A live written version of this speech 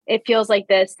it feels like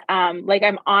this, like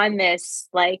I'm on this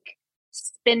like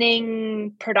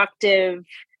spinning productive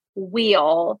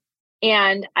wheel,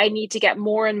 and I need to get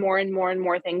more and more and more and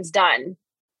more things done.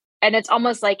 And it's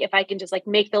almost like if I can just like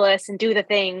make the list and do the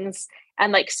things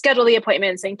and like schedule the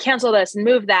appointments and cancel this and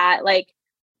move that, like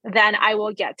then I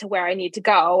will get to where I need to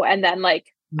go. And then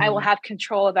like I will have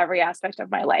control of every aspect of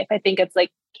my life. I think it's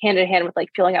like hand in hand with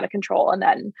like feeling out of control, and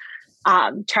then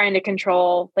trying to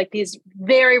control like these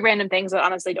very random things that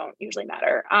honestly don't usually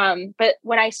matter. But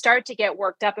when I start to get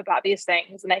worked up about these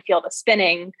things and I feel the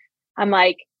spinning, I'm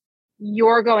like,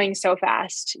 you're going so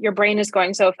fast. Your brain is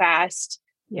going so fast.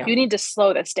 Yeah. You need to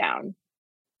slow this down.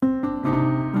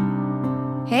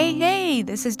 Hey,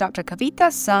 this is Dr.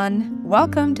 Kavita Sun.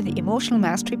 Welcome to the Emotional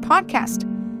Mastery Podcast.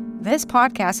 This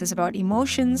podcast is about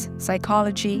emotions,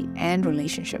 psychology, and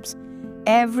relationships.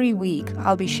 Every week,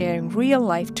 I'll be sharing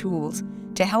real-life tools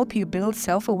to help you build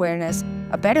self-awareness,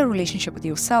 a better relationship with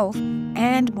yourself,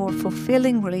 and more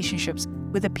fulfilling relationships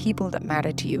with the people that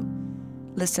matter to you.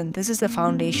 Listen, this is the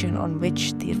foundation on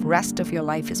which the rest of your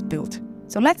life is built.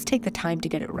 So let's take the time to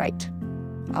get it right.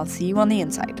 I'll see you on the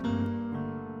inside.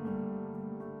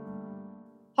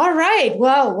 All right.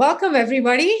 Well, welcome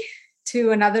everybody to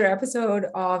another episode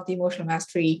of the Emotional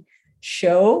Mastery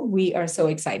Show. We are so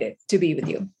excited to be with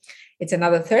you. It's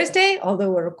another Thursday, although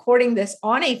we're recording this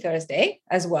on a Thursday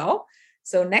as well.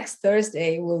 So next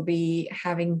Thursday, we'll be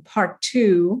having part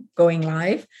 2 going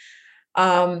live.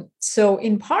 So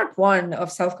in part 1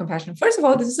 of self-compassion, first of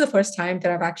all, this is the first time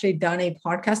that I've actually done a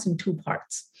podcast in 2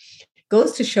 parts. It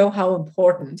goes to show how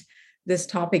important this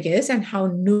topic is and how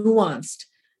nuanced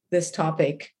this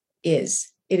topic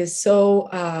is. It is so,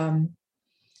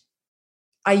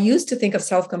 I used to think of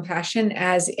self-compassion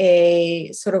as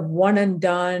a sort of one and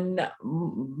done,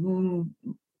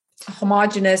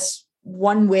 homogenous,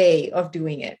 one way of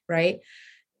doing it, right?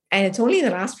 And it's only the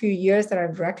last few years that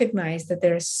I've recognized that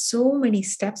there are so many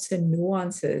steps and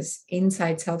nuances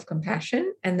inside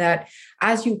self-compassion, and that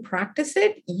as you practice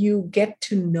it, you get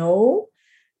to know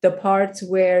the parts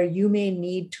where you may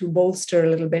need to bolster a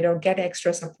little bit or get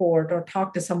extra support or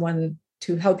talk to someone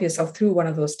to help yourself through one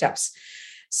of those steps.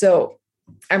 So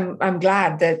I'm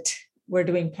glad that we're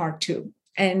doing part 2.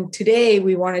 And today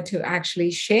we wanted to actually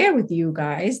share with you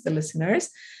guys, the listeners,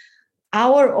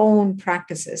 our own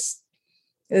practices,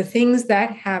 the things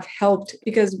that have helped,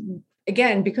 because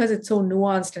again, because it's so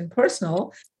nuanced and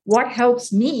personal, what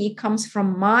helps me comes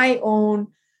from my own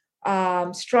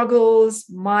struggles,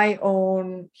 my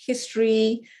own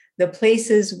history, the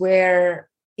places where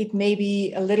it may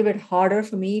be a little bit harder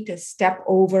for me to step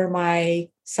over my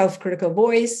self-critical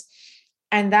voice.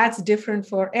 And that's different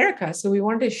for Erica. So we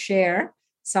want to share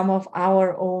some of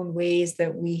our own ways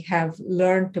that we have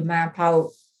learned to map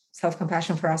out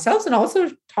self-compassion for ourselves, and also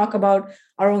talk about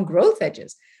our own growth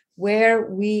edges, where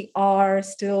we are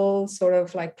still sort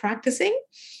of like practicing,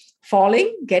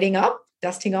 falling, getting up,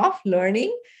 dusting off,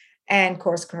 learning, and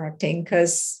course correcting,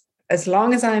 because as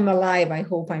long as I'm alive, I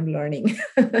hope I'm learning.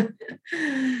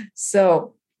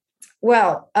 So,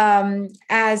 well,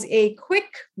 as a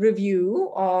quick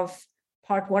review of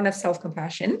part 1 of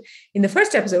self-compassion, in the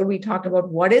first episode, we talked about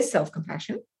what is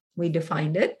self-compassion. We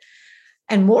defined it.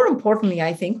 And more importantly,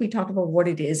 I think we talked about what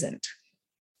it isn't.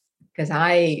 Because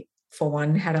I, for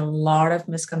one, had a lot of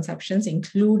misconceptions,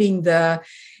 including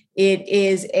it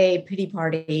is a pity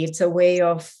party. It's a way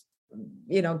of,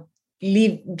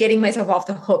 getting myself off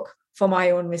the hook for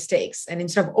my own mistakes, and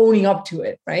instead of owning up to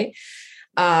it, right?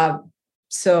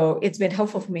 So it's been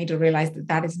helpful for me to realize that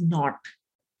that is not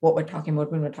what we're talking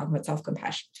about when we're talking about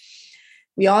self-compassion.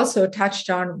 We also touched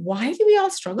on, why do we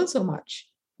all struggle so much?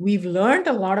 We've learned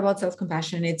a lot about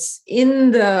self-compassion. It's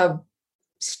in the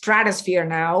stratosphere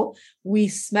now. We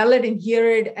smell it and hear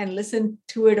it and listen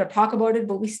to it or talk about it,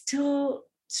 but we still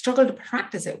struggle to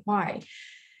practice it. Why?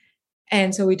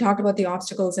 And so we talked about the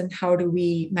obstacles and how do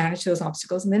we manage those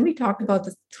obstacles. And then we talked about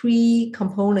the 3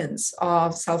 components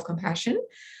of self-compassion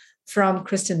from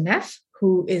Kristin Neff,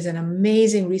 who is an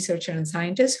amazing researcher and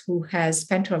scientist who has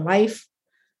spent her life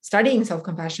studying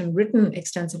self-compassion, written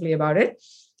extensively about it.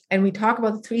 And we talk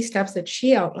about the 3 steps that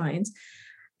she outlines.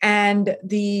 And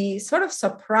the sort of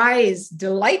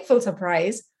delightful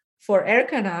surprise for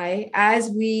Erica and I, as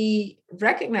we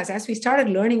started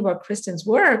learning about Kristin's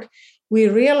work, we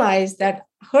realized that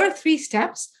her 3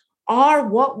 steps are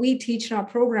what we teach in our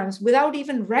programs without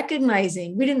even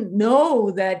recognizing. We didn't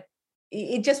know that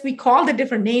we called it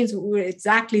different names, but we were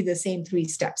exactly the same 3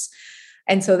 steps.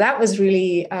 And so that was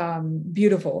really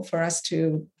beautiful for us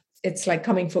it's like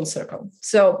coming full circle.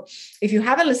 So if you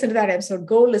haven't listened to that episode,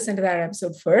 go listen to that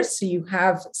episode first, so you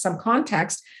have some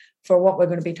context for what we're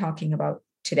going to be talking about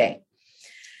today.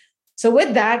 So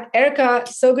with that, Erica,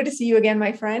 so good to see you again,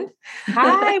 my friend.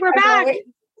 Hi, we're back.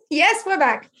 Yes, we're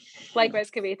back.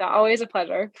 Likewise, Kavitha. Always a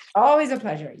pleasure. Always a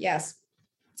pleasure. Yes.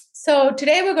 So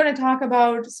today we're going to talk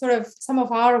about sort of some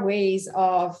of our ways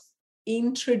of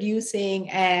introducing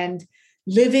and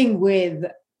living with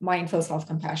mindful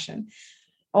self-compassion.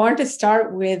 I want to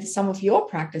start with some of your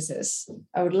practices.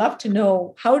 I would love to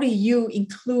know, how do you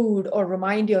include or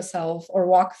remind yourself or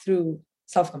walk through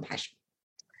self-compassion?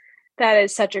 That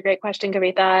is such a great question,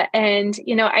 Kavitha. And,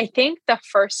 I think the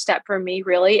first step for me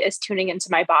really is tuning into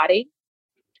my body,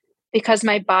 because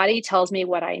my body tells me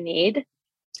what I need.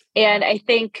 And I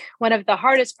think one of the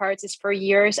hardest parts is, for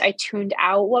years, I tuned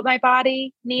out what my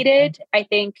body needed. I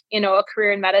think, a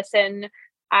career in medicine,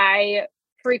 I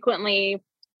frequently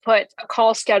put a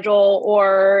call schedule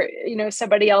or,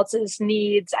 somebody else's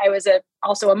needs. I was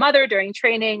also a mother during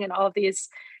training and all of these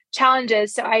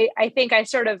challenges. So I think I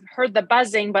sort of heard the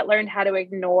buzzing, but learned how to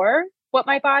ignore what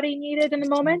my body needed in the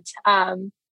moment,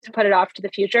 to put it off to the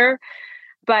future.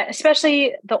 But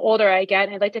especially the older I get,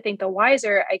 and I'd like to think the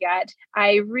wiser I get,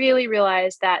 I really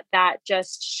realize that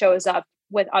just shows up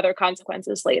with other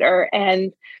consequences later.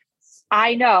 And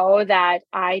I know that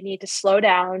I need to slow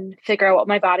down, figure out what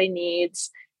my body needs,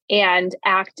 and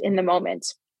act in the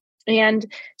moment. And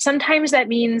sometimes that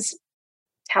means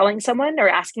telling someone or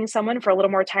asking someone for a little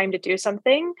more time to do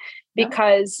something,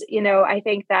 because, I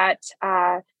think that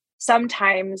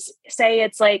sometimes, say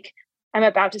it's like, I'm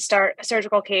about to start a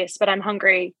surgical case, but I'm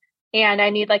hungry and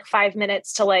I need like 5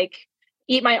 minutes to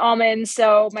eat my almonds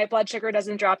so my blood sugar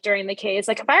doesn't drop during the case.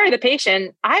 Like, if I were the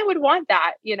patient, I would want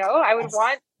that, I would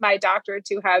want my doctor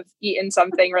to have eaten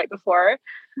something right before.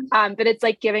 But it's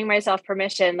like giving myself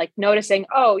permission, like noticing,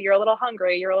 oh, you're a little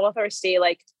hungry, you're a little thirsty,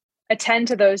 like attend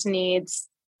to those needs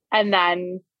and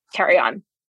then carry on.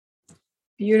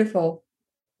 Beautiful.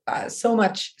 So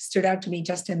much stood out to me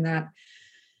just in that.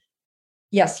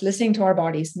 Yes, listening to our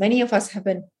bodies. Many of us have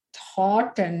been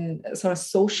taught and sort of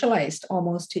socialized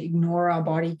almost to ignore our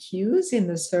body cues in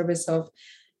the service of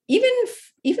even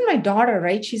my daughter,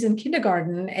 right? She's in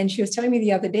kindergarten, and she was telling me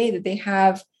the other day that they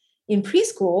have in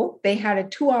preschool, they had a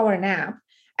 2-hour nap.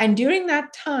 And during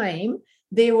that time,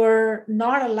 they were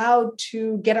not allowed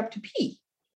to get up to pee,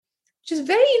 which is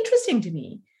very interesting to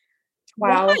me.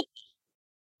 Wow. Why?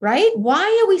 Right?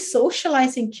 Why are we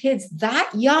socializing kids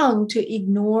that young to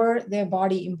ignore their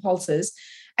body impulses?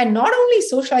 And not only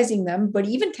socializing them, but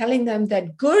even telling them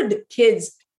that good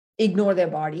kids ignore their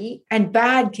body and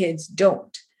bad kids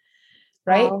don't.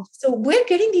 Right? Wow. So we're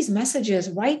getting these messages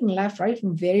right and left, right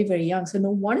from very, very young. So no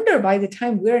wonder by the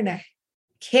time we're in a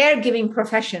caregiving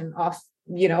profession of,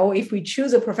 if we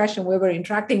choose a profession where we're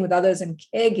interacting with others and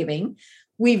caregiving,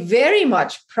 we very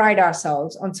much pride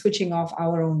ourselves on switching off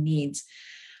our own needs.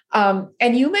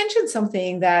 And you mentioned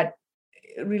something that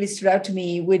really stood out to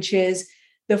me, which is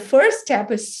the first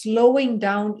step is slowing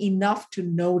down enough to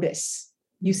notice.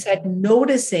 You said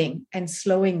noticing and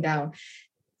slowing down.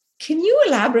 Can you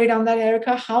elaborate on that,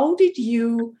 Erica? How do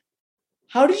you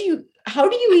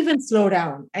even slow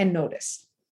down and notice?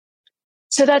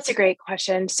 So that's a great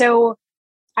question. So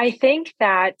I think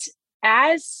that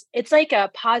as it's like a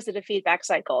positive feedback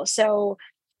cycle. So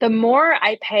the more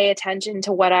I pay attention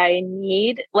to what I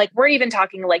need, like we're even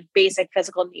talking like basic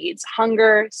physical needs,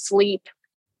 hunger, sleep,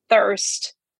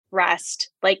 thirst,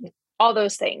 rest, like all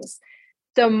those things,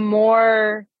 the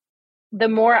more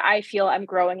I feel I'm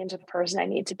growing into the person I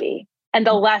need to be, and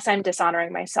the less I'm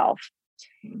dishonoring myself.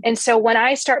 And so when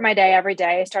I start my day every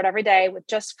day, I start every day with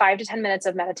just 5 to 10 minutes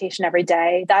of meditation every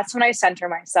day. That's when I center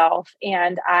myself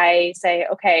and I say,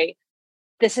 okay,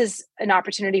 this is an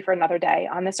opportunity for another day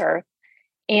on this earth.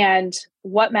 And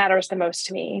what matters the most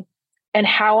to me? And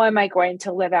how am I going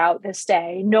to live out this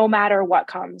day, no matter what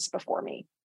comes before me?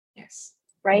 Yes.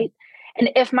 Right.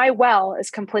 And if my well is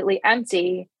completely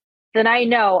empty, then I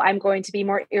know I'm going to be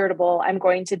more irritable. I'm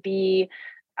going to be,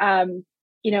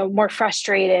 more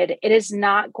frustrated. I'm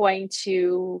not going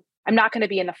to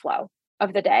be in the flow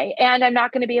of the day, and I'm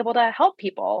not going to be able to help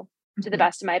people to the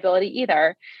best of my ability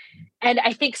either. And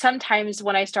I think sometimes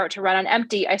when I start to run on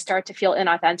empty, I start to feel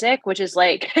inauthentic, which is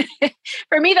like,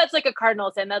 for me, that's like a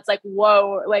cardinal sin. That's like,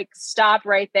 whoa, like stop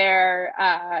right there,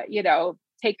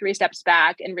 take 3 steps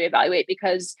back and reevaluate,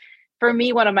 because for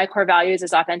me, one of my core values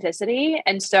is authenticity.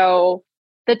 And so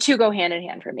the two go hand in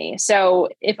hand for me. So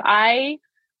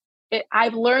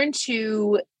I've learned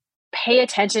to pay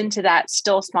attention to that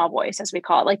still small voice, as we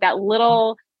call it, like that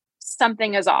little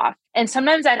something is off. And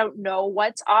sometimes I don't know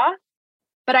what's off,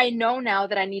 but I know now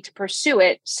that I need to pursue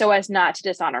it so as not to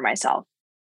dishonor myself.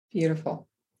 Beautiful.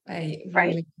 I really,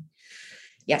 right.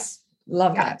 Yes,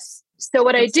 love that. So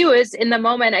what I do is in the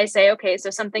moment I say, okay,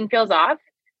 so something feels off.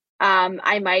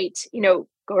 I might,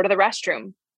 go to the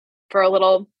restroom for a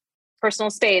little personal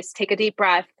space, take a deep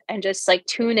breath and just like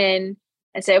tune in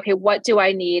and say, okay, what do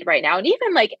I need right now? And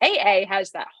even like AA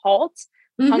has that HALT,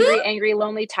 hungry, angry,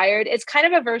 lonely, tired. It's kind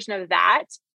of a version of that,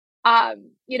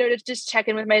 to just check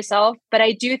in with myself. But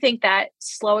I do think that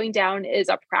slowing down is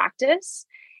a practice.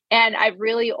 And I've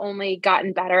really only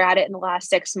gotten better at it in the last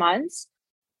 6 months.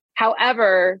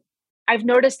 However, I've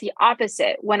noticed the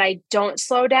opposite. When I don't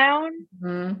slow down,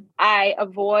 I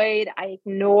avoid, I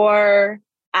ignore,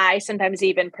 I sometimes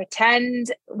even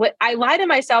pretend. I lie to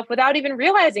myself without even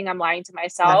realizing I'm lying to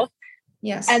myself.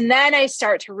 Yes. And then I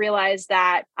start to realize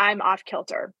that I'm off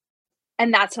kilter.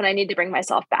 And that's when I need to bring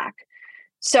myself back.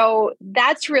 So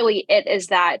that's really it, is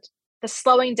that the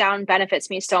slowing down benefits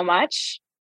me so much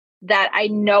that I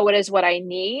know it is what I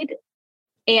need.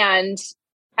 And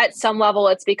at some level,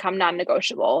 it's become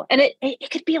non-negotiable. And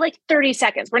it could be like 30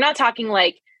 seconds. We're not talking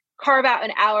like carve out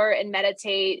an hour and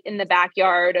meditate in the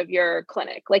backyard of your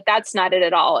clinic. Like that's not it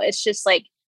at all. It's just like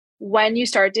when you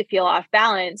start to feel off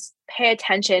balance, pay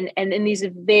attention. And in these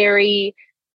very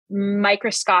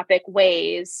microscopic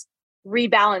ways,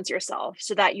 rebalance yourself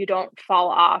so that you don't fall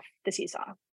off the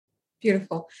seesaw.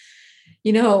 Beautiful.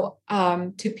 To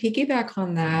piggyback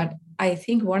on that, I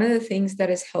think one of the things that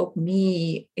has helped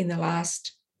me in the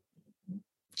last,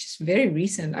 just very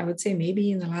recent, I would say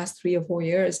maybe in the last 3 or 4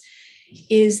 years,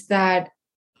 is that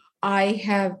I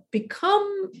have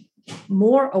become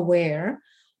more aware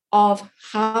of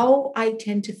how I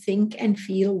tend to think and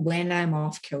feel when I'm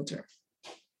off kilter.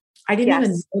 I didn't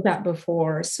even know that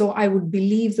before. So I would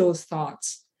believe those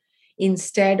thoughts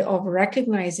instead of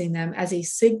recognizing them as a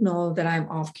signal that I'm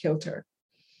off kilter.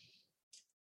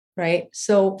 Right.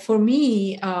 So for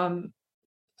me,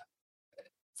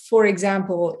 for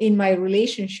example, in my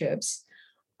relationships,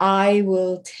 I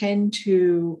will tend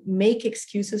to make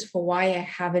excuses for why I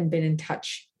haven't been in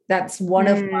touch. That's one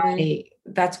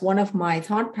of my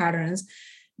thought patterns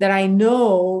that I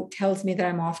know tells me that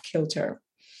I'm off kilter.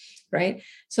 Right.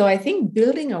 So I think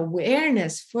building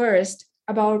awareness first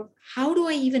about how do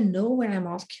I even know when I'm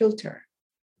off kilter?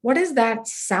 What does that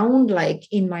sound like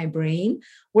in my brain?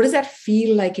 What does that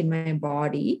feel like in my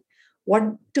body?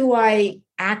 What do I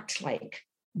act like?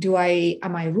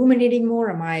 Am I ruminating more?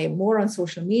 Am I more on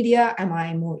social media? Am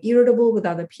I more irritable with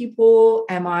other people?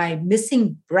 Am I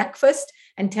missing breakfast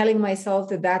and telling myself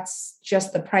that that's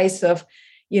just the price of,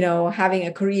 having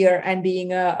a career and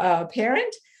being a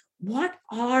parent? What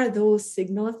are those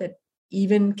signals that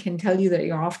even can tell you that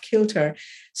you're off kilter?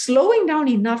 Slowing down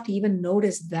enough to even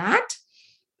notice that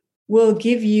will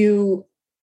give you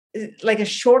like a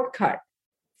shortcut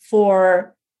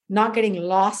for not getting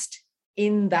lost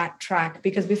in that track.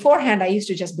 Because beforehand, I used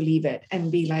to just believe it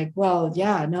and be like, well,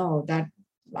 yeah, no, that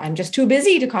I'm just too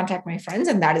busy to contact my friends.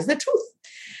 And that is the truth.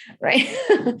 Right.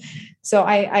 So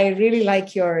I really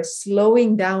like your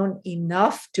slowing down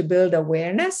enough to build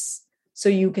awareness so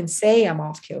you can say I'm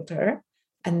off kilter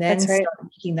and then start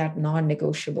making that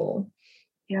non-negotiable.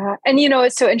 Yeah. And,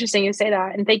 it's so interesting you say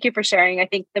that. And thank you for sharing. I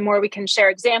think the more we can share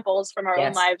examples from our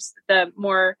own lives, the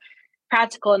more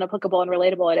practical and applicable and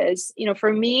relatable it is.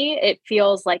 For me, it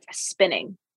feels like a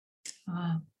spinning.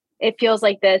 It feels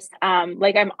like this,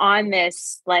 like I'm on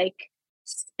this like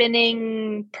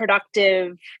spinning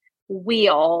productive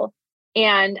wheel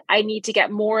and I need to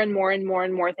get more and more and more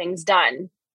and more things done.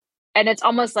 And it's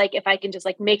almost like if I can just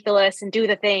like make the list and do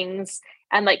the things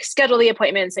and like schedule the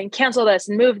appointments and cancel this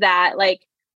and move that, like,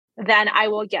 then I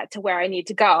will get to where I need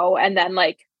to go. And then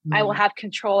like, I will have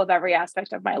control of every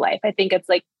aspect of my life. I think it's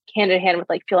like hand in hand with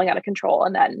like feeling out of control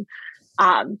and then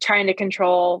trying to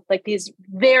control like these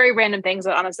very random things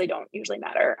that honestly don't usually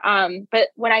matter. But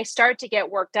when I start to get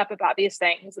worked up about these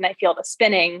things and I feel the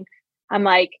spinning, I'm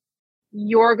like,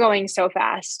 you're going so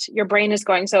fast. Your brain is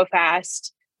going so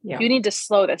fast. Yeah. You need to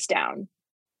slow this down.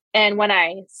 And when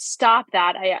I stop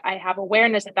that, I have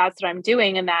awareness that that's what I'm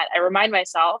doing and that I remind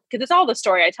myself, because it's all the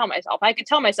story I tell myself. I could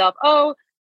tell myself, oh,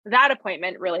 that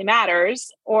appointment really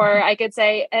matters. Or I could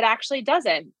say it actually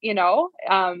doesn't,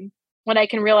 when I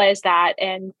can realize that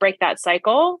and break that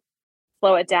cycle,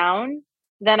 slow it down,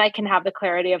 then I can have the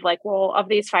clarity of like, well, of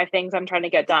these 5 things I'm trying to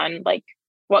get done, like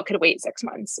what could wait 6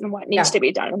 months and what needs to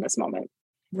be done in this moment.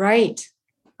 Right.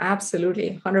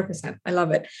 Absolutely. 100%. I love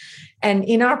it. And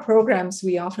in our programs,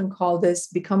 we often call this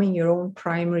becoming your own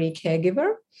primary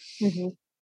caregiver. Mm-hmm.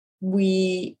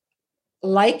 We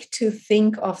like to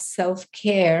think of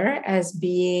self-care as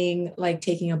being like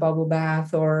taking a bubble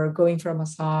bath or going for a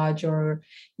massage or,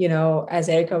 as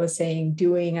Erica was saying,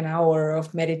 doing an hour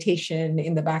of meditation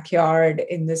in the backyard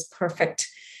in this perfect,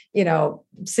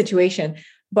 situation.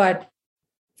 But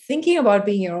thinking about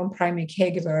being your own primary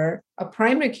caregiver, a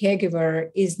primary caregiver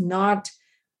is not,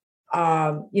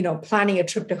 planning a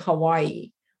trip to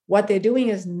Hawaii. What they're doing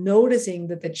is noticing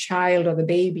that the child or the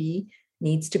baby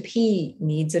needs to pee,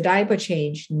 needs a diaper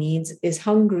change, is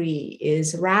hungry,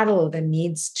 is rattled, and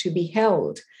needs to be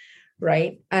held,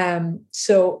 right?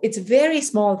 So it's very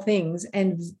small things.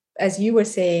 And as you were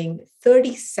saying,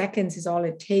 30 seconds is all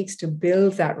it takes to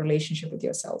build that relationship with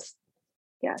yourself.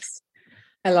 Yes.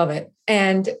 I love it.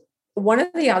 And one of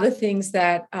the other things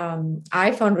that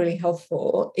I found really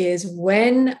helpful is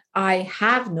when I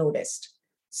have noticed.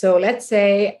 So let's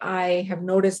say I have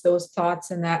noticed those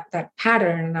thoughts and that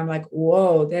pattern, and I'm like,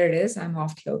 whoa, there it is. I'm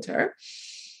off kilter.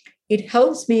 It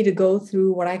helps me to go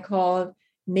through what I call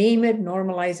name it,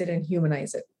 normalize it, and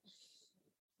humanize it.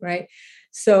 Right.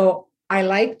 So I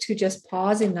like to just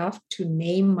pause enough to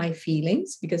name my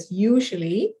feelings, because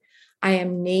usually I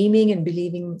am naming and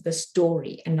believing the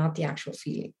story and not the actual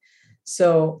feeling.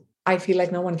 So I feel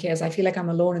like no one cares. I feel like I'm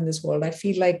alone in this world. I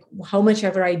feel like how much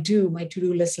ever I do, my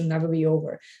to-do list will never be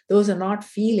over. Those are not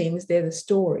feelings, they're the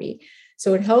story.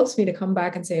 So it helps me to come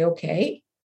back and say, okay,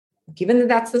 given that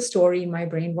that's the story in my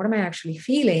brain, what am I actually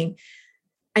feeling?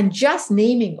 And just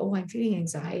naming, oh, I'm feeling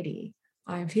anxiety.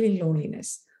 I'm feeling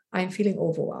loneliness. I'm feeling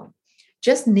overwhelmed.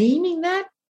 Just naming that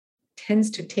tends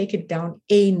to take it down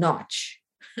a notch,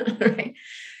 right?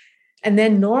 And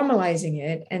then normalizing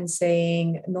it and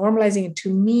saying, normalizing it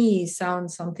to me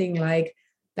sounds something like,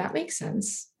 that makes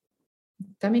sense.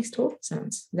 That makes total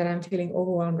sense that I'm feeling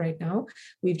overwhelmed right now.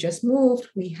 We've just moved.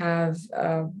 We have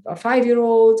a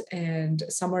 5-year-old and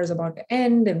summer is about to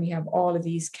end and we have all of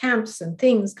these camps and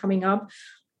things coming up.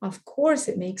 Of course,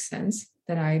 it makes sense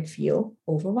that I'd feel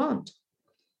overwhelmed,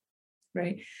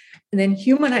 right? And then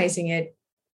humanizing it,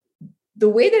 the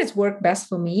way that it's worked best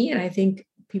for me, and I think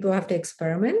people have to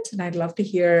experiment, and I'd love to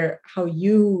hear how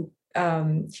you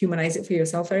humanize it for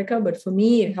yourself, Erica. But for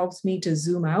me, it helps me to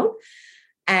zoom out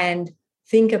and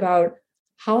think about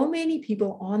how many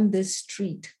people on this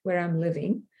street where I'm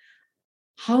living,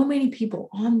 how many people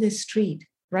on this street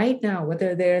right now,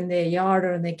 whether they're in their yard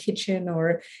or in their kitchen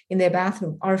or in their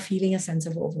bathroom, are feeling a sense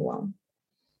of overwhelm.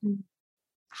 Mm-hmm.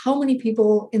 How many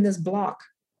people in this block?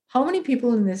 How many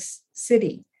people in this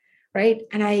city? Right.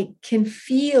 And I can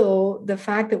feel the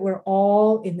fact that we're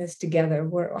all in this together.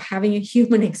 We're having a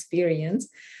human experience.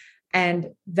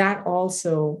 And that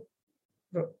also,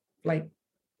 like,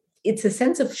 it's a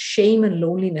sense of shame and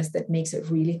loneliness that makes it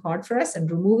really hard for us.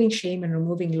 And removing shame and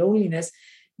removing loneliness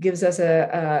gives us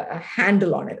a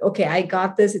handle on it. Okay, I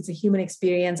got this. It's a human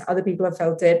experience. Other people have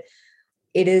felt it.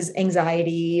 It is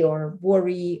anxiety or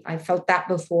worry. I felt that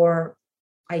before.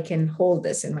 I can hold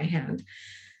this in my hand.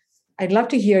 I'd love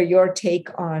to hear your take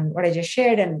on what I just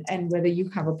shared and whether you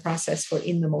have a process for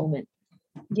in the moment.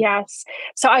 Yes.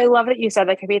 So I love that you said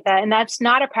that, Kavita. And that's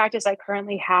not a practice I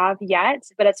currently have yet,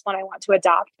 but it's one I want to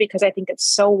adopt because I think it's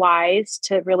so wise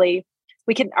to really,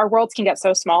 our worlds can get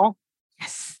so small.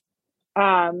 Yes.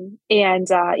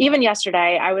 Even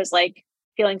yesterday, I was like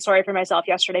feeling sorry for myself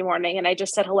yesterday morning. And I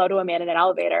just said hello to a man in an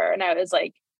elevator. And I was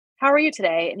like, how are you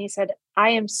today? And he said, I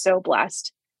am so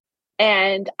blessed.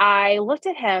 And I looked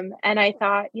at him and I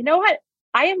thought, you know what?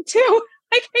 I am too.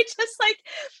 I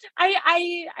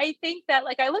think that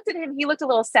like I looked at him, he looked a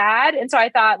little sad. And so I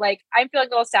thought like, I'm feeling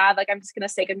a little sad. Like I'm just going to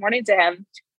say good morning to him.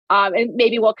 And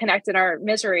maybe we'll connect in our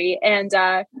misery. And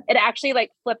it actually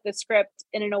like flipped the script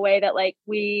in a way that like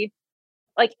he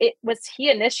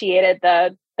initiated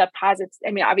the positive.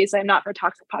 I mean, obviously I'm not for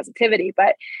toxic positivity,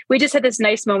 but we just had this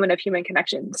nice moment of human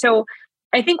connection. So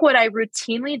I think what I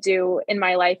routinely do in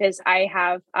my life is I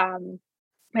have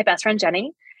my best friend,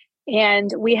 Jenny,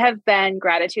 and we have been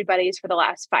gratitude buddies for the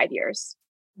last 5 years.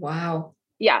 Wow.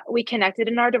 Yeah. We connected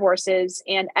in our divorces,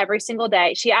 and every single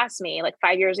day she asked me like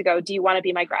 5 years ago, do you want to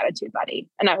be my gratitude buddy?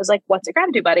 And I was like, what's a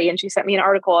gratitude buddy? And she sent me an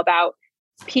article about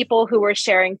people who were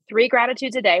sharing 3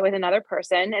 gratitudes a day with another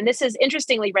person. And this is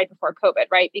interestingly right before COVID,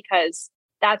 right? Because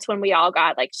that's when we all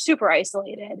got like super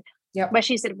isolated. Yep. But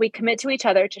she said, we commit to each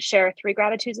other to share 3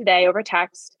 gratitudes a day over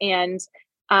text. And,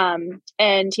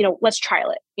 let's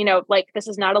trial it, like this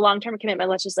is not a long-term commitment.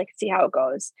 Let's just like see how it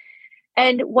goes.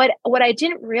 And what I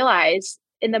didn't realize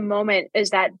in the moment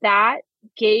is that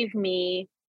gave me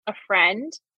a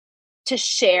friend to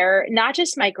share not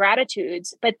just my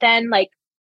gratitudes, but then like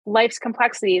life's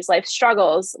complexities, life's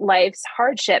struggles, life's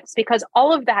hardships, because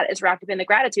all of that is wrapped up in the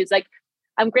gratitudes. Like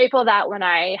I'm grateful that when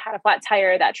I had a flat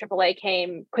tire, that AAA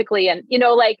came quickly. And,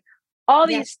 like all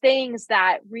these things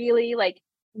that really like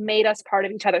made us part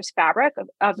of each other's fabric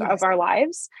of our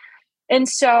lives. And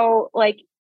so like,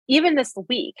 even this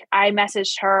week, I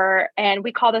messaged her and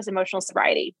we call this emotional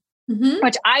sobriety,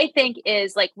 which I think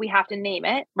is like, we have to name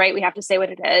it, right? We have to say what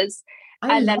it is.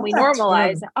 And then we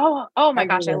normalize. Oh my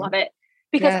gosh, I love it.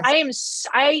 Because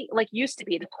I like used to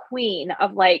be the queen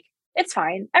of like, it's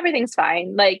fine. Everything's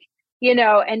fine. Like,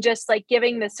 and just like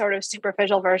giving this sort of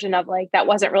superficial version of like, that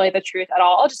wasn't really the truth at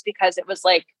all, just because it was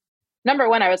like, number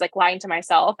one, I was like lying to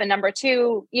myself. And number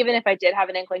two, even if I did have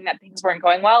an inkling that things weren't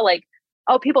going well, like,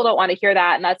 oh, people don't want to hear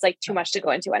that. And that's like too much to go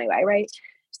into anyway. Right.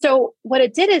 So what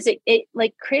it did is it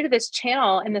like created this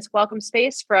channel and this welcome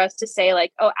space for us to say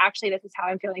like, oh, actually, this is how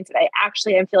I'm feeling today.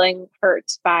 Actually, I'm feeling hurt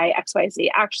by XYZ.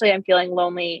 Actually, I'm feeling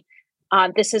lonely.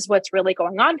 This is what's really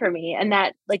going on for me. And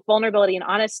that like vulnerability and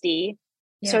honesty.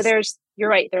 Yes. So you're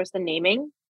right. There's the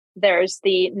naming, there's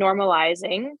the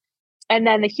normalizing, and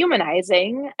then the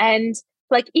humanizing. And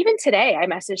like, even today I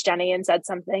messaged Jenny and said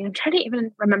something. I'm trying to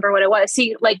even remember what it was.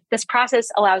 See, like this process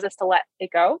allows us to let it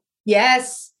go.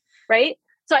 Yes. Right.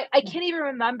 So I can't even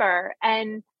remember.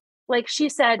 And like she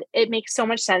said, it makes so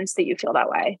much sense that you feel that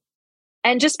way.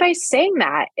 And just by saying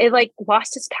that, it like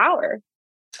lost its power.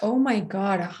 Oh my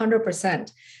God,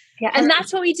 100%. Yeah. And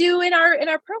that's what we do in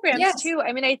our programs too.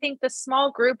 I mean, I think the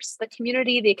small groups, the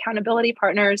community, the accountability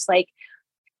partners, like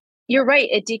you're right.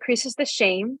 It decreases the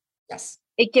shame. Yes.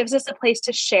 It gives us a place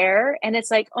to share. And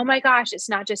it's like, oh my gosh, it's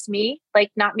not just me,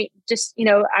 like not me, just,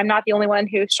 I'm not the only one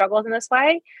who struggles in this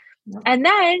way. No. And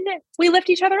then we lift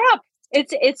each other up.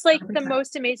 It's like 100%. The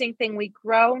most amazing thing. We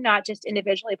grow, not just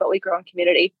individually, but we grow in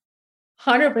community.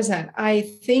 100%. I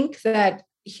think that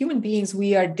human beings,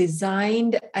 we are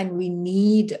designed and we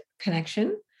need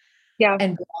connection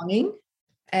and belonging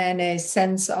and a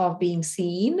sense of being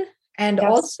seen. And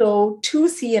also to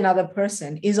see another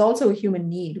person is also a human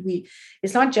need.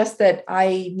 It's not just that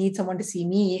I need someone to see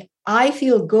me. I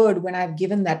feel good when I've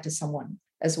given that to someone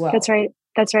as well. That's right.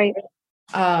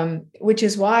 Which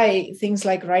is why things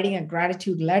like writing a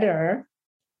gratitude letter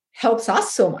helps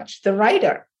us so much, the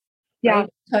writer. Yeah. Right?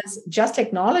 Because just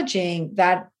acknowledging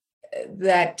that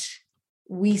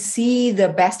we see the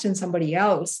best in somebody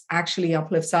else actually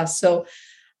uplifts us. So,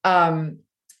 the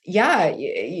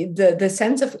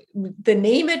sense of the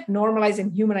name it, normalize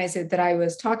and humanize it that I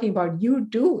was talking about, you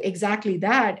do exactly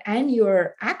that. And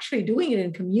you're actually doing it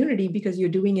in community because you're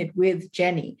doing it with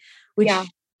Jenny, which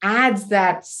adds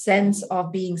that sense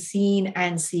of being seen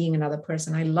and seeing another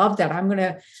person. I love that. I'm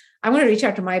gonna reach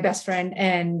out to my best friend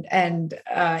and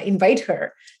invite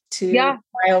her to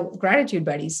my gratitude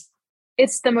buddies.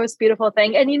 It's the most beautiful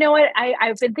thing. And you know what?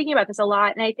 I've been thinking about this a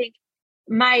lot. And I think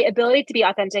my ability to be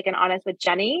authentic and honest with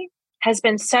Jenny has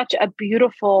been such a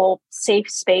beautiful,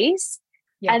 safe space.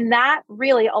 Yeah. And that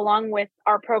really, along with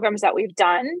our programs that we've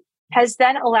done, has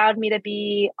then allowed me to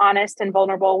be honest and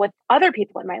vulnerable with other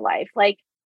people in my life. Like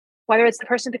whether it's the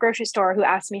person at the grocery store who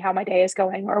asks me how my day is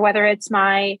going, or whether it's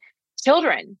my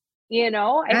children,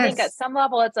 I think at some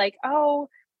level it's like, oh,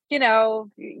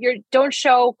 don't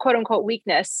show quote unquote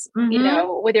weakness,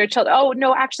 with your children. Oh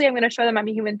no, actually I'm going to show them I'm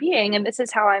a human being. And this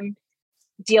is how I'm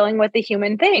dealing with the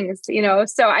human things,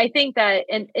 So I think that,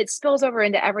 and it spills over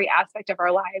into every aspect of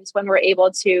our lives when we're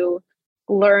able to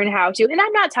learn how to, and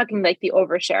I'm not talking like the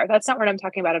overshare. That's not what I'm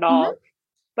talking about at all.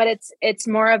 But it's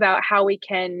more about how we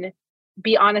can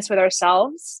be honest with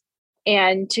ourselves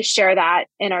and to share that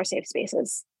in our safe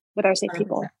spaces with our safe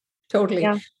people. Totally.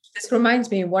 Yeah. This reminds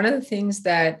me, one of the things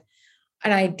that,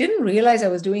 and I didn't realize I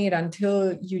was doing it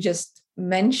until you just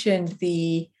mentioned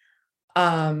the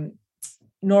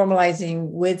normalizing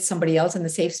with somebody else in the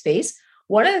safe space.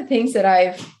 One of the things that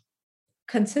I've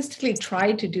consistently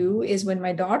tried to do is when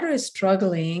my daughter is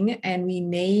struggling and we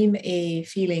name a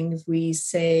feeling, if we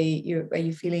say, are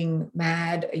you feeling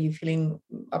mad? Are you feeling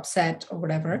upset or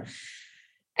whatever?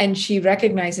 And she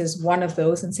recognizes one of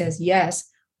those and says, yes.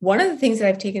 One of the things that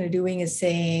I've taken to doing is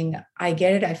saying, I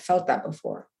get it. I felt that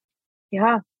before.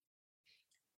 Yeah.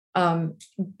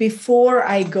 Before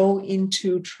I go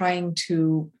into trying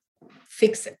to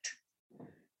fix it.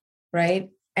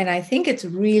 Right. And I think it's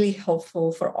really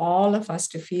helpful for all of us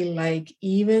to feel like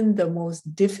even the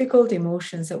most difficult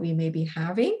emotions that we may be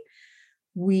having,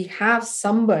 we have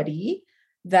somebody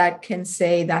that can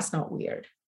say, that's not weird.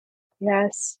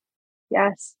 Yes.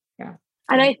 Yes. Yeah.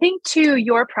 And I think too,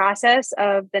 your process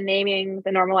of the naming,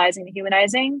 the normalizing, the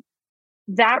humanizing,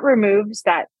 that removes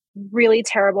that really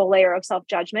terrible layer of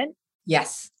self-judgment.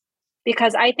 Yes.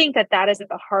 Because I think that is at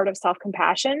the heart of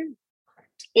self-compassion,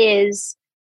 is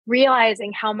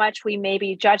realizing how much we may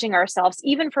be judging ourselves,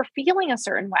 even for feeling a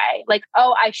certain way. Like,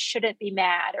 oh, I shouldn't be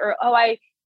mad, or, oh,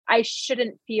 I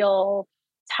shouldn't feel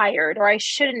tired, or I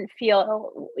shouldn't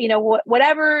feel,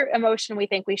 whatever emotion we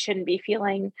think we shouldn't be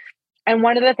feeling. And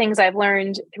one of the things I've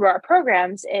learned through our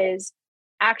programs is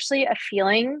actually a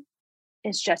feeling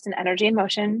is just an energy in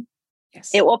motion.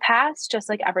 Yes. It will pass just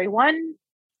like everyone.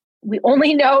 We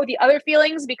only know the other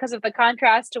feelings because of the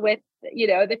contrast with,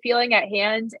 the feeling at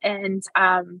hand. And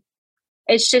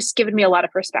it's just given me a lot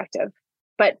of perspective.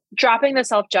 But dropping the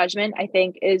self-judgment, I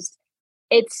think, it's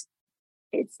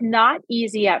not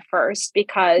easy at first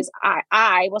because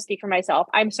I will speak for myself.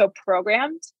 I'm so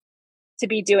programmed to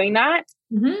be doing that.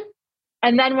 Mm-hmm.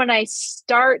 And then when I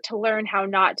start to learn how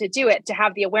not to do it, to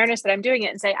have the awareness that I'm doing it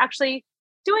and say, actually,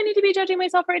 do I need to be judging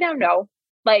myself right now? No.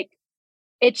 Like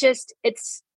it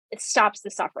stops the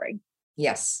suffering.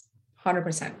 Yes,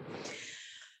 100%.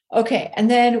 Okay. And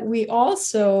then we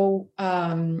also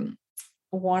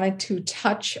wanted to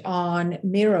touch on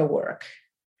mirror work.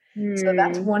 So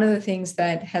that's one of the things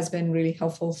that has been really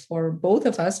helpful for both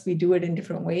of us. We do it in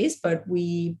different ways, but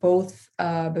we both,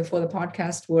 before the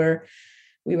podcast,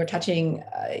 we were touching,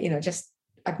 just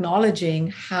acknowledging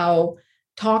how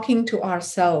talking to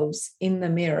ourselves in the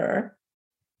mirror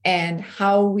and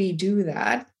how we do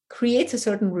that creates a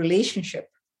certain relationship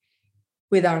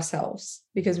with ourselves,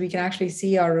 because we can actually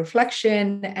see our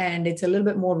reflection and it's a little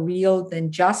bit more real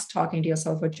than just talking to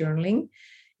yourself or journaling.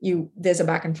 There's a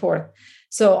back and forth.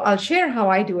 So I'll share how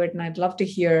I do it, and I'd love to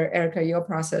hear, Erica, your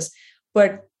process.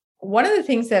 But one of the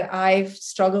things that I've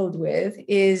struggled with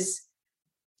is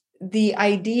the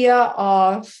idea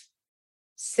of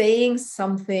saying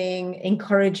something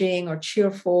encouraging or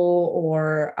cheerful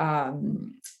or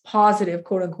positive,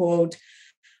 quote unquote,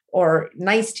 or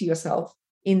nice to yourself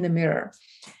in the mirror.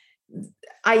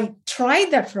 I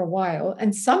tried that for a while,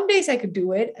 and some days I could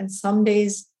do it, and some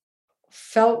days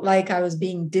felt like I was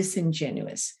being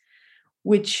disingenuous,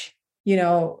 which,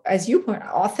 as you point,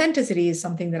 authenticity is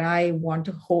something that I want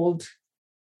to hold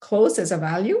close as a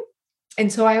value.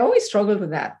 And so I always struggled with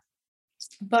that.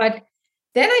 But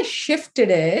then I shifted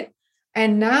it.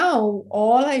 And now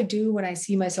all I do when I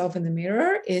see myself in the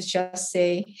mirror is just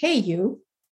say, hey, you,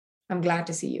 I'm glad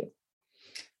to see you.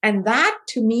 And that,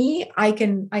 to me, I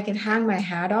can hang my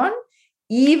hat on,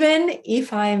 even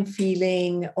if I'm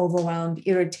feeling overwhelmed,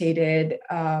 irritated,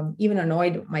 even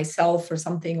annoyed with myself or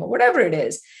something, or whatever it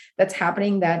is that's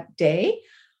happening that day.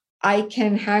 I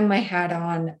can hang my hat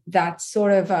on that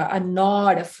sort of a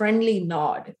nod, a friendly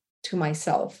nod to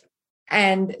myself.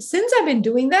 And since I've been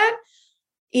doing that,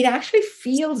 it actually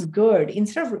feels good.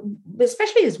 Instead of,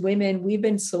 especially as women, we've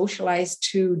been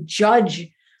socialized to judge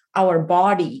our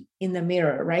body in the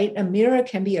mirror, right? A mirror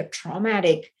can be a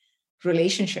traumatic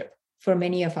relationship for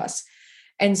many of us.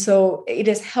 And so it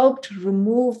has helped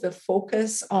remove the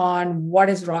focus on what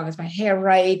is wrong. Is my hair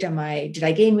right? Did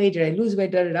I gain weight? Did I lose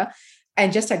weight?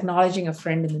 And just acknowledging a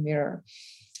friend in the mirror.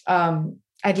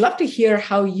 I'd love to hear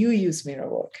how you use mirror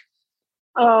work.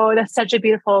 Oh, that's such a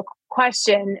beautiful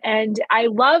question. And I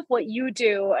love what you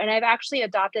do. And I've actually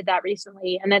adopted that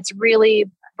recently. And it's really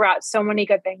brought so many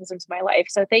good things into my life.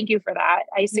 So thank you for that.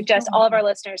 I suggest all of our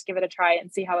listeners give it a try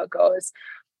and see how it goes.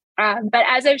 But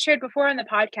as I've shared before on the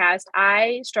podcast,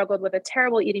 I struggled with a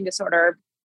terrible eating disorder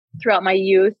throughout my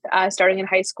youth, starting in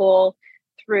high school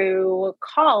through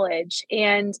college.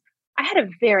 And I had a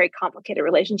very complicated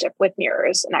relationship with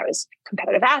mirrors, and I was a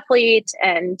competitive athlete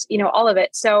and, all of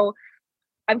it. So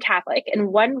I'm Catholic, and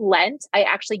one Lent, I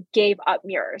actually gave up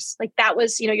mirrors. Like that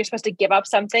was, you're supposed to give up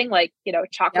something like,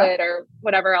 chocolate or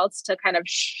whatever else to kind of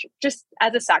just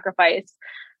as a sacrifice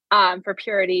for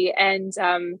purity. And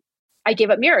I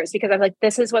gave up mirrors because I'm like,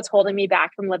 this is what's holding me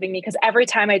back from living me. Because every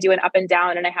time I do an up and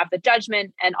down and I have the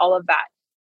judgment and all of that.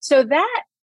 So that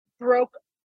broke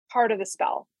part of the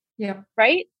spell. Yeah.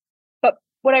 Right. But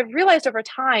what I've realized over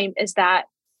time is that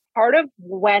part of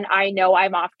when I know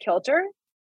I'm off kilter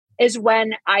is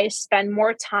when I spend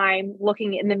more time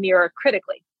looking in the mirror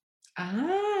critically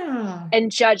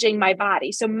and judging my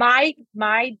body. So my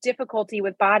difficulty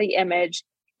with body image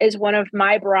is one of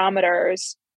my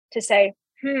barometers to say,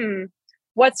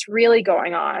 what's really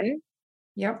going on?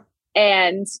 Yep.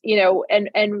 And,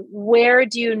 and where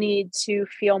do you need to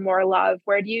feel more love?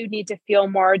 Where do you need to feel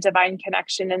more divine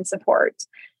connection and support?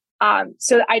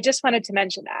 So I just wanted to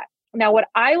mention that. Now, what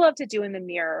I love to do in the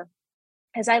mirror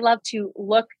is I love to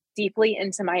look deeply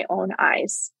into my own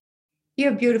eyes. You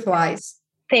have beautiful eyes.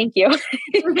 Thank you.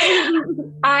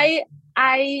 I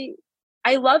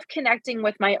love connecting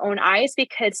with my own eyes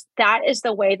because that is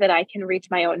the way that I can reach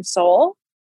my own soul.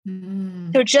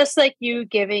 So just like you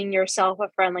giving yourself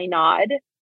a friendly nod,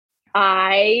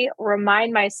 I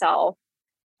remind myself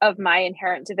of my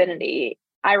inherent divinity.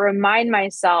 I remind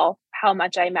myself how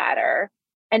much I matter,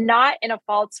 and not in a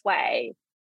false way,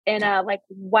 in a like,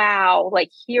 wow, like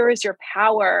here is your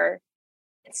power.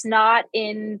 It's not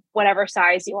in whatever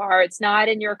size you are. It's not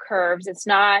in your curves. It's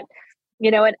not,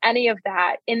 in any of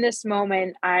that. In this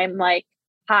moment, I'm like,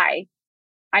 hi,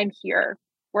 I'm here.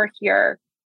 We're here.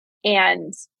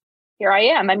 And here I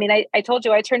am. I mean, I told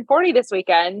you I turned 40 this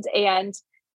weekend, and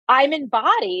I'm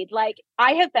embodied. Like,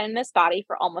 I have been in this body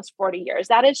for almost 40 years.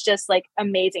 That is just like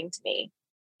amazing to me.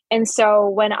 And so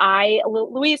when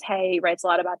Louise Hay writes a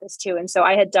lot about this too. And so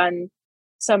I had done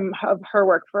some of her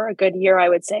work for a good year, I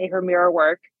would say, her mirror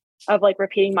work of like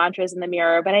repeating mantras in the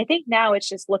mirror. But I think now it's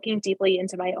just looking deeply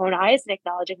into my own eyes and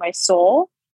acknowledging my soul.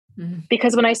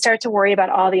 Because when I start to worry about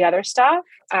all the other stuff,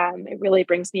 it really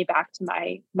brings me back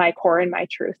to my core and my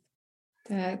truth.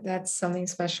 That's something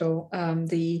special.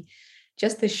 The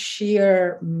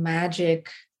sheer magic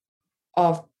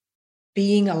of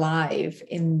being alive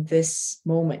in this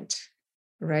moment,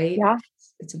 right? Yeah.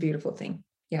 It's a beautiful thing.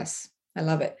 Yes, I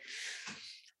love it.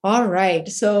 All right.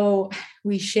 So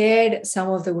we shared some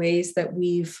of the ways that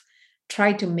we've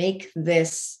tried to make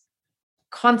this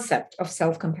concept of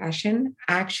self-compassion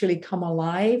actually come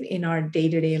alive in our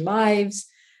day-to-day lives,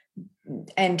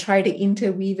 and try to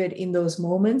interweave it in those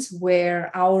moments where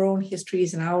our own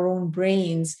histories and our own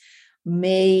brains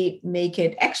may make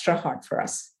it extra hard for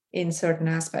us in certain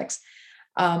aspects.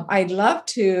 I'd love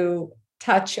to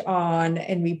touch on,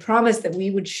 and we promised that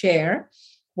we would share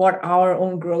what our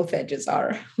own growth edges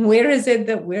are. Where is it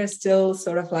that we're still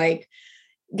sort of like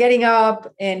getting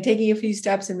up and taking a few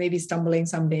steps and maybe stumbling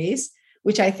some days,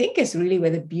 which I think is really where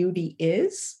the beauty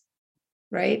is,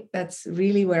 right? That's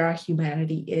really where our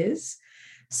humanity is.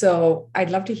 So I'd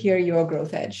love to hear your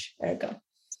growth edge, Erica.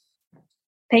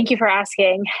 Thank you for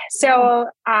asking. So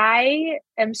I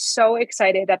am so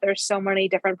excited that there's so many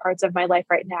different parts of my life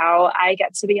right now. I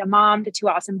get to be a mom to two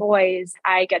awesome boys.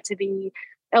 I get to be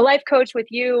a life coach with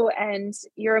you and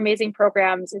your amazing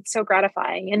programs. It's so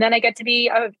gratifying. And then I get to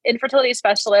be an infertility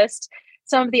specialist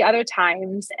some of the other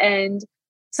times. And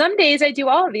some days I do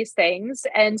all of these things,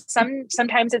 and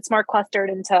sometimes it's more clustered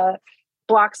into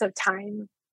blocks of time.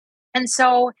 And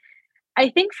so I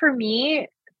think for me,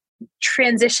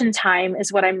 transition time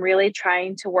is what I'm really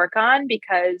trying to work on,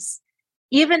 because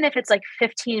even if it's like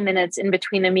 15 minutes in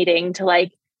between a meeting to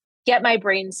like get my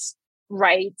brains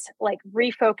right, like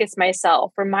refocus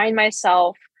myself, remind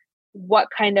myself what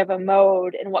kind of a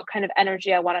mode and what kind of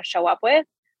energy I want to show up with,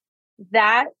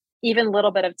 that even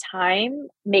little bit of time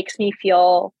makes me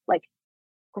feel like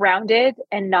grounded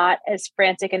and not as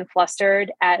frantic and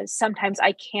flustered as sometimes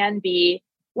I can be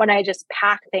when I just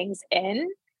pack things in.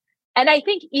 And I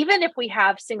think even if we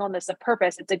have singleness of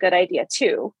purpose, it's a good idea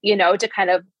too, to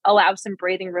kind of allow some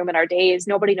breathing room in our days.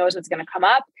 Nobody knows what's going to come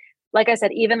up. Like I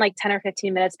said, even like 10 or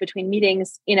 15 minutes between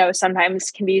meetings, sometimes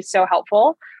can be so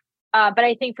helpful. But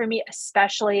I think for me,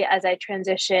 especially as I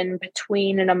transition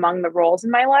between and among the roles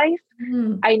in my life,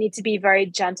 I need to be very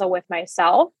gentle with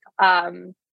myself,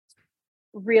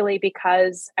 really,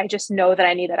 because I just know that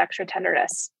I need that extra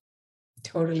tenderness.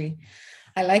 Totally.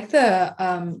 I like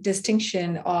the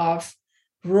distinction of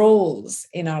roles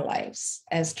in our lives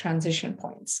as transition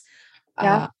points.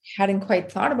 Yeah. Hadn't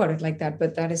quite thought about it like that,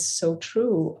 but that is so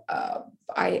true.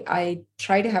 I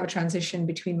try to have a transition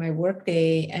between my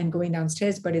workday and going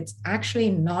downstairs, but it's actually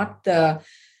not the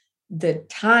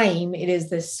time, it is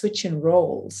the switch in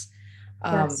roles.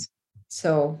 Yes.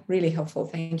 So really helpful.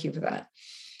 Thank you for that.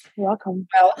 You're welcome.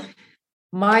 Well,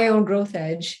 my own growth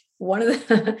edge, one of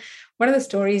the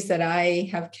stories that I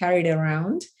have carried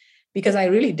around, because I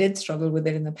really did struggle with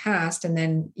it in the past. And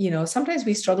then, sometimes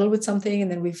we struggle with something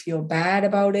and then we feel bad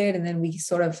about it. And then we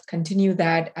sort of continue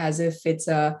that as if it's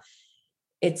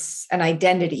an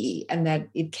identity and that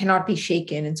it cannot be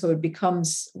shaken. And so it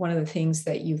becomes one of the things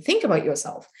that you think about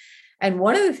yourself. And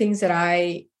one of the things that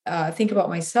I think about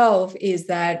myself is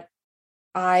that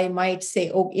I might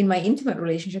say, in my intimate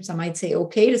relationships, I might say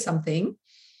okay to something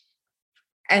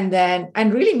and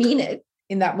really mean it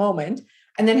in that moment,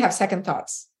 and then have second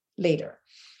thoughts later.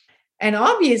 And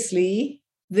obviously,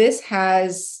 this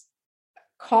has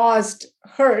caused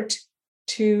hurt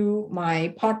to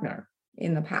my partner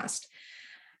in the past.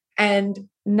 And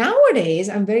nowadays,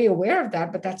 I'm very aware of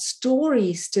that, but that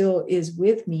story still is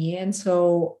with me. And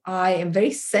so I am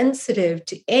very sensitive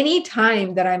to any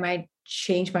time that I might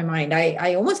change my mind.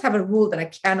 I almost have a rule that I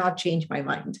cannot change my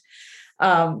mind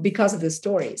because of this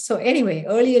story. So anyway,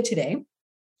 earlier today,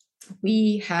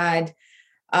 we had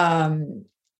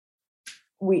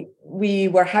we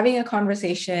were having a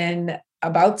conversation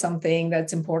about something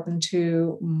that's important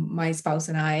to my spouse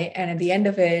and I. And at the end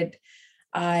of it,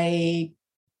 I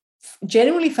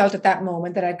genuinely felt at that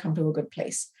moment that I'd come to a good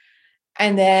place.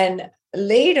 And then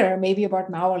later, maybe about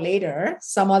an hour later,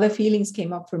 some other feelings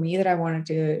came up for me that I wanted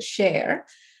to share.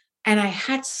 And I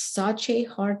had such a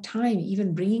hard time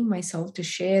even bringing myself to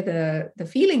share the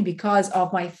feeling because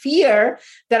of my fear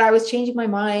that I was changing my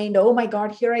mind. Oh my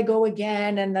God, here I go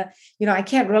again. And, I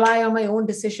can't rely on my own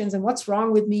decisions and what's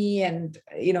wrong with me. And,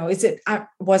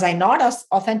 was I not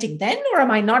authentic then, or am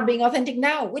I not being authentic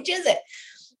now? Which is it?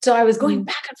 So I was going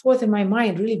back and forth in my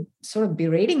mind, really sort of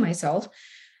berating myself.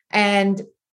 And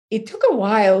it took a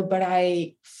while, but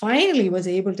I finally was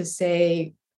able to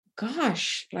say,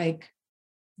 gosh, like,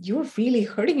 you're really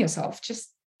hurting yourself.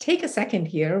 Just take a second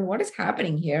here. What is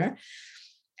happening here?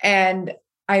 And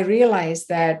I realized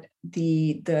that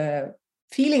the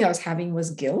feeling I was having was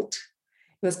guilt.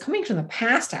 It was coming from the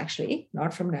past, actually,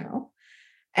 not from now.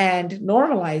 And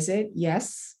normalize it.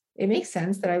 Yes, it makes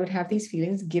sense that I would have these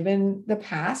feelings given the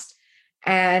past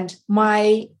and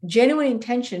my genuine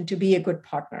intention to be a good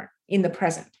partner in the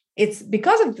present. It's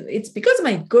because of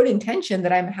my good intention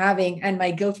that I'm having and my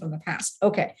guilt from the past.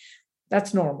 Okay.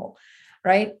 That's normal,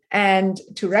 right? And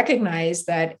to recognize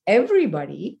that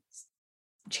everybody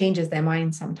changes their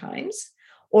mind sometimes,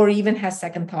 or even has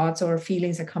second thoughts or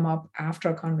feelings that come up after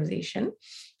a conversation.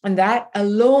 And that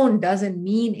alone doesn't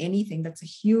mean anything. That's a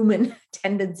human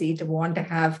tendency to want to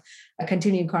have a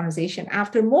continuing conversation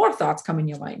after more thoughts come in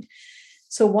your mind.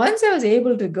 So once I was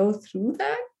able to go through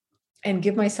that and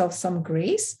give myself some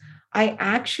grace, I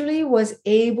actually was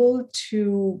able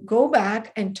to go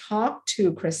back and talk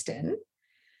to Kristen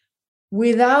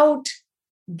without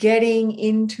getting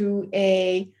into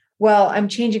I'm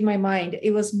changing my mind.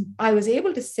 I was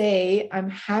able to say, I'm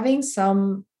having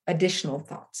some additional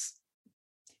thoughts.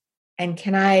 And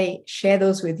can I share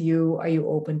those with you? Are you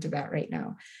open to that right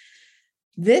now?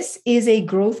 This is a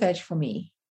growth edge for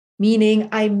me, meaning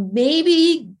I'm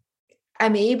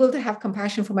able to have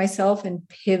compassion for myself and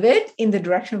pivot in the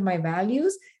direction of my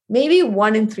values, maybe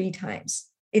 1 in 3 times.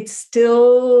 It's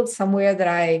still somewhere that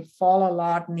I fall a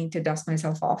lot and need to dust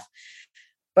myself off.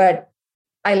 But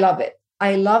I love it.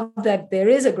 I love that there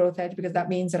is a growth edge because that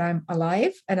means that I'm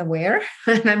alive and aware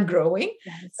and I'm growing.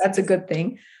 Yes. That's a good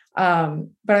thing. But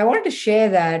I wanted to share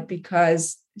that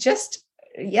because just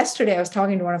yesterday I was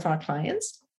talking to one of our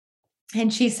clients.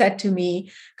 And she said to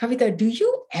me, Kavita, do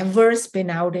you ever spin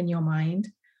out in your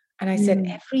mind? And I said,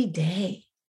 every day,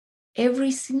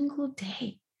 every single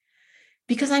day,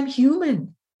 because I'm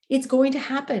human. It's going to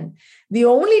happen. The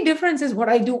only difference is what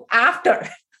I do after.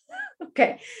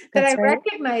 Okay. That I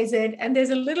recognize it. And there's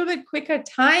a little bit quicker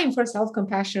time for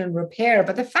self-compassion and repair.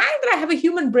 But the fact that I have a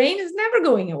human brain is never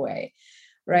going away.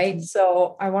 Right. Mm-hmm.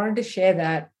 So I wanted to share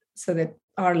that so that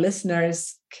our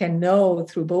listeners can know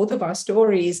through both of our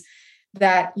stories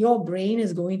that your brain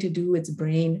is going to do its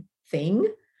brain thing.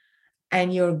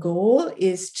 And your goal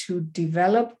is to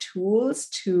develop tools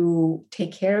to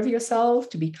take care of yourself,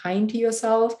 to be kind to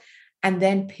yourself, and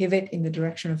then pivot in the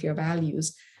direction of your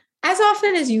values as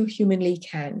often as you humanly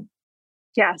can.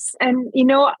 Yes. And you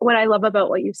know what I love about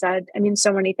what you said? I mean,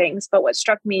 so many things, but what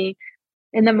struck me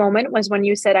in the moment was when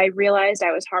you said, I realized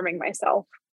I was harming myself.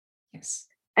 Yes.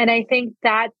 And I think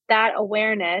that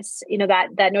awareness,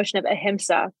 that notion of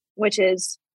ahimsa, which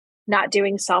is not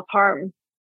doing self-harm.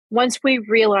 Once we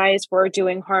realize we're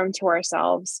doing harm to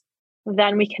ourselves,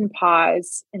 then we can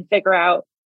pause and figure out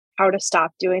how to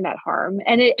stop doing that harm.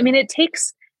 And it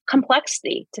takes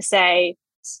complexity to say,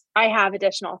 I have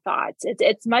additional thoughts.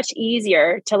 It's much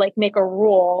easier to make a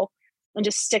rule and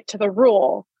just stick to the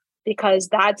rule because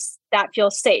that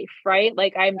feels safe, right?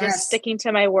 Like I'm just sticking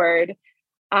to my word.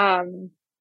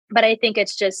 But I think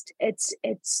it's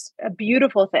a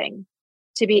beautiful thing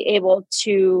to be able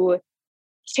to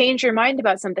change your mind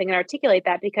about something and articulate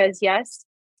that because yes,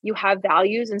 you have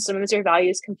values and sometimes your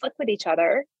values conflict with each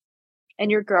other and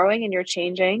you're growing and you're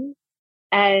changing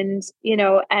and,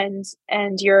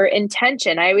 and your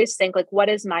intention. I always think what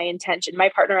is my intention? My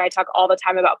partner and I talk all the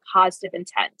time about positive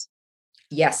intent.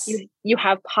 Yes. You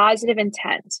have positive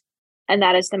intent and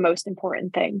that is the most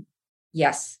important thing.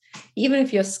 Yes. Even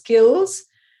if your skills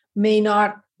may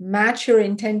not match your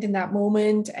intent in that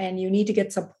moment and you need to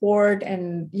get support.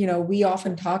 And, we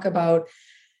often talk about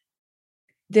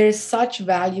there's such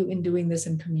value in doing this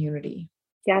in community.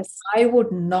 Yes. I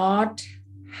would not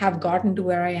have gotten to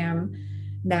where I am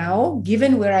now,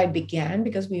 given where I began,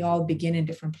 because we all begin in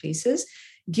different places.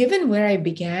 Given where I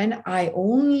began, I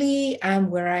only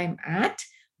am where I'm at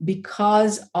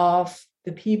because of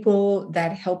the people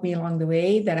that helped me along the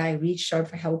way that I reached out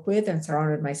for help with and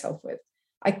surrounded myself with.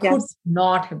 I could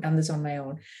not have done this on my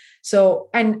own. So,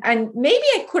 and maybe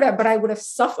I could have, but I would have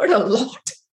suffered a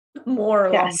lot more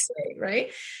along the way,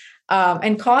 right?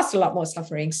 And caused a lot more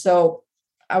suffering. So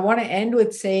I want to end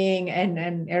with saying,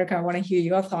 and Erica, I want to hear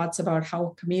your thoughts about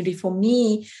how community, for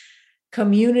me,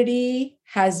 community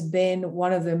has been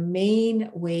one of the main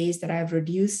ways that I've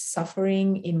reduced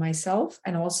suffering in myself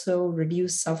and also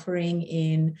reduced suffering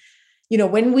in,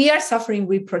 when we are suffering,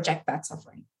 we project that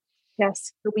suffering.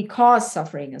 Yes. So we cause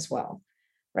suffering as well,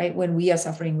 right? When we are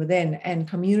suffering within. And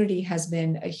community has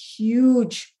been a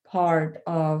huge part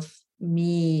of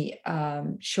me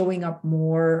showing up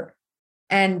more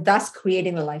and thus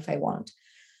creating the life I want.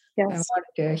 Yes. I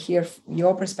wanted to hear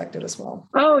your perspective as well.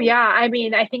 Oh, yeah. I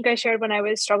mean, I think I shared when I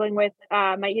was struggling with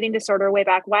my eating disorder way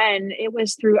back when, it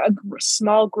was through a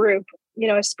small group,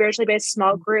 a spiritually based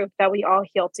small group that we all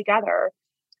healed together.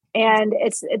 And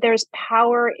there's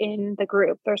power in the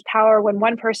group. There's power when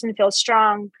one person feels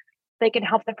strong, they can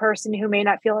help the person who may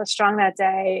not feel as strong that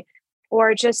day,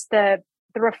 or just the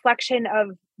reflection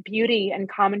of beauty and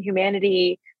common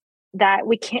humanity that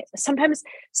we can't sometimes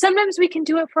we can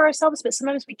do it for ourselves, but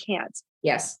sometimes we can't.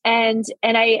 Yes. And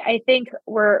I think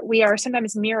we are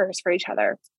sometimes mirrors for each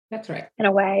other. That's right. In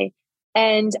a way.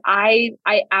 And I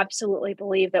absolutely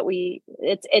believe that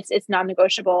it's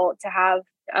non-negotiable to have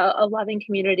a loving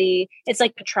community. It's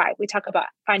like the tribe. We talk about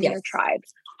finding your tribe.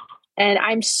 And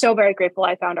I'm so very grateful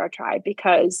I found our tribe,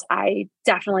 because I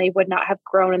definitely would not have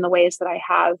grown in the ways that I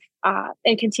have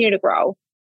and continue to grow,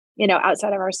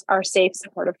 outside of our safe,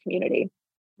 supportive community.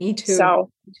 Me too. So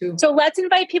let's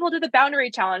invite people to the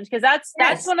boundary challenge, because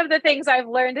that's one of the things I've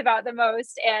learned about the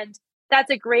most. And that's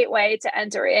a great way to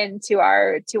enter into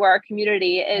our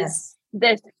community is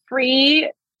this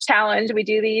free challenge. We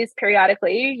do these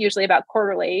periodically, usually about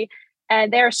quarterly,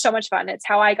 and they're so much fun. It's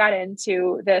how I got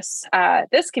into this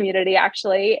community,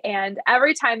 actually. And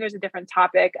every time there's a different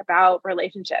topic about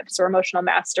relationships or emotional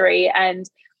mastery. And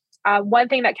one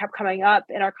thing that kept coming up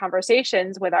in our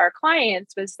conversations with our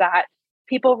clients was that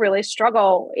people really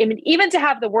struggle, even to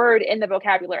have the word in the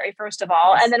vocabulary, first of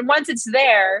all. And then once it's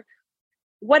there,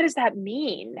 what does that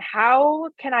mean? How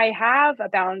can I have a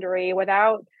boundary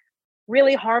without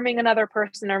really harming another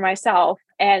person or myself?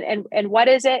 And what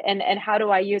is it? And how do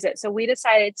I use it? So we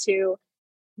decided to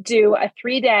do a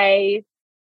 3-day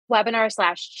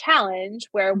webinar/challenge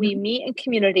where we meet in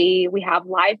community. We have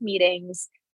live meetings,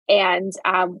 and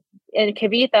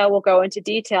Kavitha will go into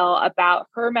detail about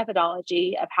her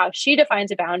methodology of how she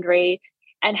defines a boundary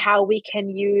and how we can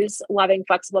use loving,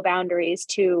 flexible boundaries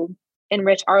to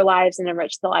enrich our lives and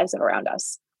enrich the lives that are around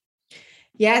us.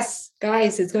 Yes,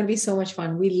 guys, it's going to be so much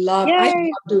fun. I love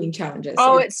doing challenges.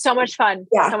 Oh, it's so much fun.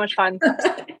 Yeah. So much fun.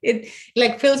 It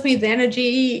fills me with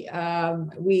energy.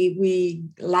 We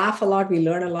laugh a lot. We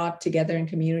learn a lot together in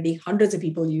community. Hundreds of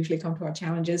people usually come to our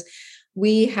challenges.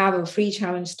 We have a free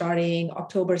challenge starting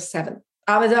October 7th.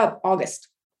 August,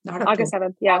 not October. August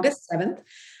 7th. Yeah.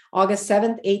 August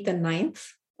 7th, 8th, and 9th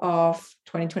of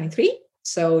 2023.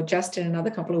 So just in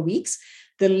another couple of weeks.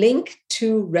 The link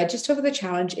to register for the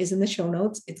challenge is in the show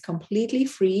notes. It's completely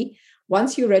free.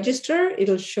 Once you register,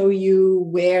 it'll show you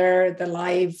where the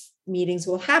live meetings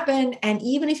will happen. And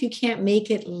even if you can't make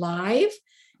it live,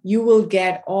 you will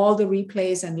get all the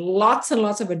replays and lots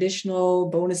of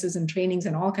additional bonuses and trainings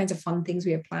and all kinds of fun things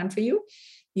we have planned for you.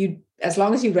 As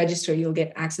long as you register, you'll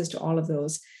get access to all of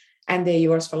those, and they're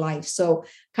yours for life. So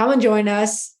come and join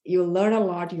us. You'll learn a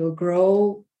lot. You'll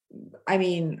grow. I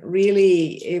mean,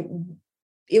 really,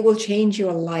 it will change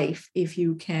your life if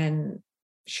you can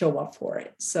show up for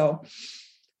it. So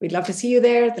we'd love to see you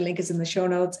there. The link is in the show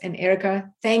notes. And Erica,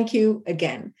 thank you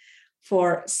again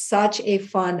for such a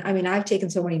fun. I mean, I've taken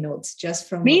so many notes just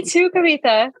from me too,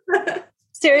 Kavitha.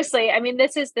 Seriously. I mean,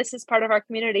 this is part of our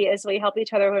community as we help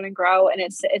each other learn and grow. And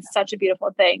it's such a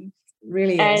beautiful thing.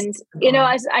 Really and,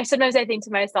 is. I sometimes I think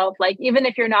to myself, like, even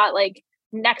if you're not like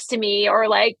next to me or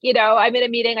like, I'm in a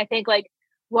meeting, I think like,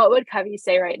 what would Kavi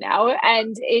say right now?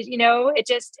 And it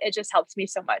just helps me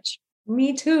so much.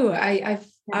 Me too. I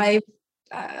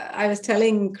was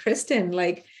telling Kristen,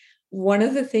 like, one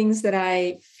of the things that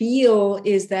I feel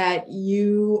is that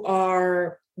you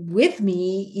are with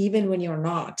me even when you're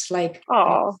not. Like,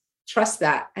 trust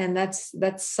that. And that's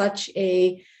such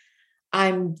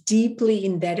I'm deeply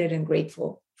indebted and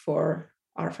grateful for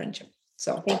our friendship.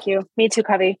 So thank you. Me too,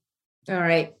 Kavi. All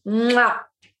right. Mwah.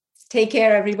 Take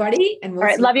care, everybody. And all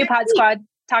right. Love you, Pod Squad.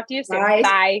 Talk to you soon.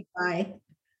 Bye. Bye.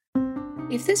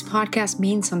 If this podcast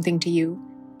means something to you,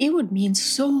 it would mean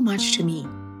so much to me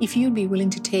if you'd be willing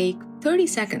to take 30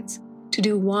 seconds to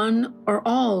do one or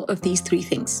all of these 3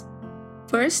 things.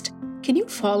 First, can you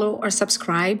follow or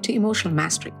subscribe to Emotional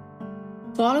Mastery?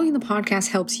 Following the podcast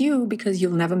helps you because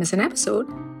you'll never miss an episode,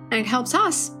 and it helps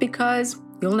us because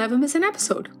you'll never miss an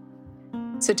episode.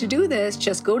 So to do this,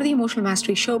 just go to the Emotional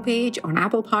Mastery Show page on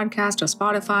Apple Podcast or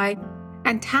Spotify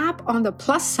and tap on the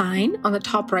plus sign on the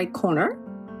top right corner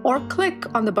or click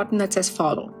on the button that says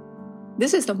follow.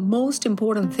 This is the most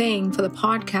important thing for the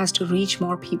podcast to reach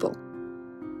more people.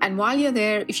 And while you're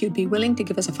there, if you'd be willing to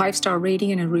give us a 5-star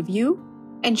rating and a review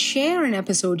and share an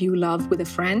episode you love with a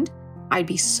friend, I'd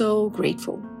be so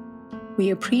grateful.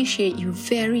 We appreciate you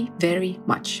very, very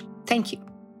much. Thank you.